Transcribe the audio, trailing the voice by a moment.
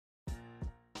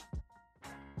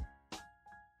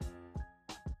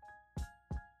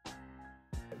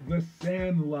The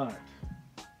Sandlot.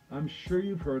 I'm sure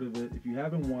you've heard of it. If you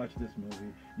haven't watched this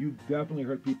movie, you've definitely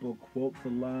heard people quote the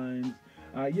lines.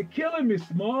 You're killing me,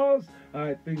 Smalls.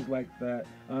 Things like that.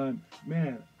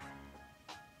 Man,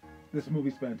 this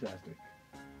movie's fantastic.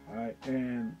 All right,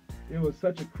 and it was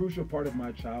such a crucial part of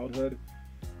my childhood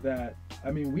that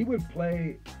I mean, we would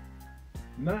play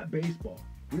not baseball.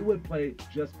 We would play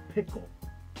just pickle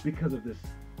because of this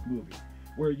movie,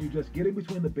 where you just get in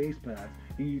between the base paths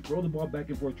and you throw the ball back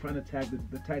and forth trying to tag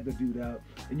the dude out,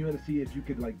 and you had to see if you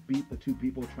could like beat the two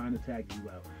people trying to tag you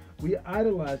out. We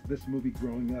idolized this movie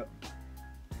growing up,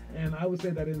 and I would say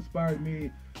that it inspired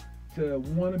me to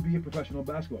want to be a professional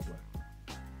basketball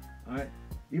player. All right.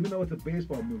 Even though it's a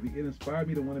baseball movie, it inspired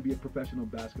me to want to be a professional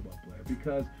basketball player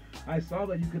because I saw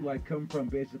that you could like come from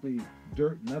basically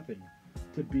dirt nothing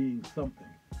to being something.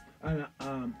 And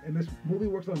this movie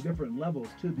works on different levels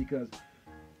too because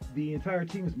the entire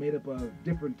team is made up of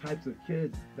different types of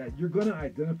kids that you're gonna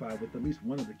identify with at least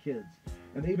one of the kids.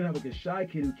 And they even have like a shy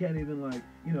kid who can't even like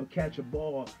catch a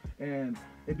ball, and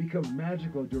it becomes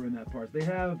magical during that part. They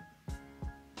have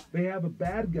a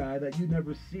bad guy that you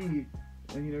never see,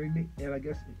 and I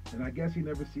guess he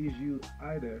never sees you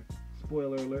either.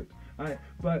 Spoiler alert.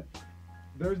 But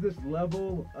there's this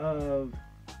level of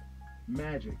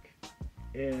magic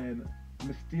and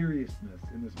mysteriousness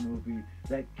in this movie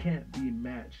that can't be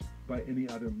matched by any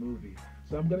other movie.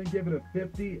 So I'm gonna give it a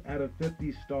 50 out of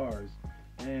 50 stars,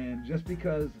 and just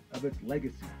because of its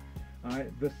legacy. All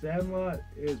right, The Sandlot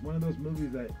is one of those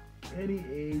movies that any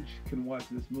age can watch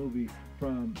this movie,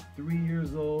 from 3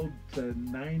 years old to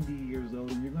 90 years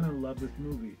old, and you're gonna love this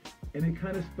movie. And it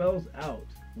kind of spells out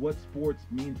what sports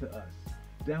mean to us,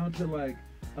 down to like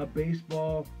a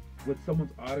baseball with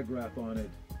someone's autograph on it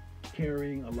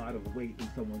carrying a lot of weight in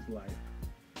someone's life,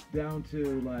 down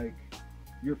to like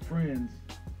your friends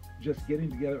just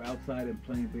getting together outside and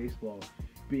playing baseball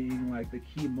being like the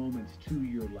key moments to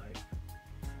your life.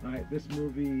 All right, this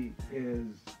movie is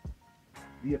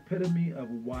the epitome of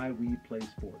why we play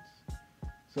sports.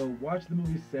 So watch the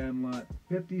movie Sandlot,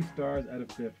 50 stars out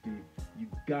of 50. You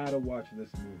gotta watch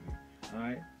this movie. All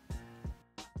right,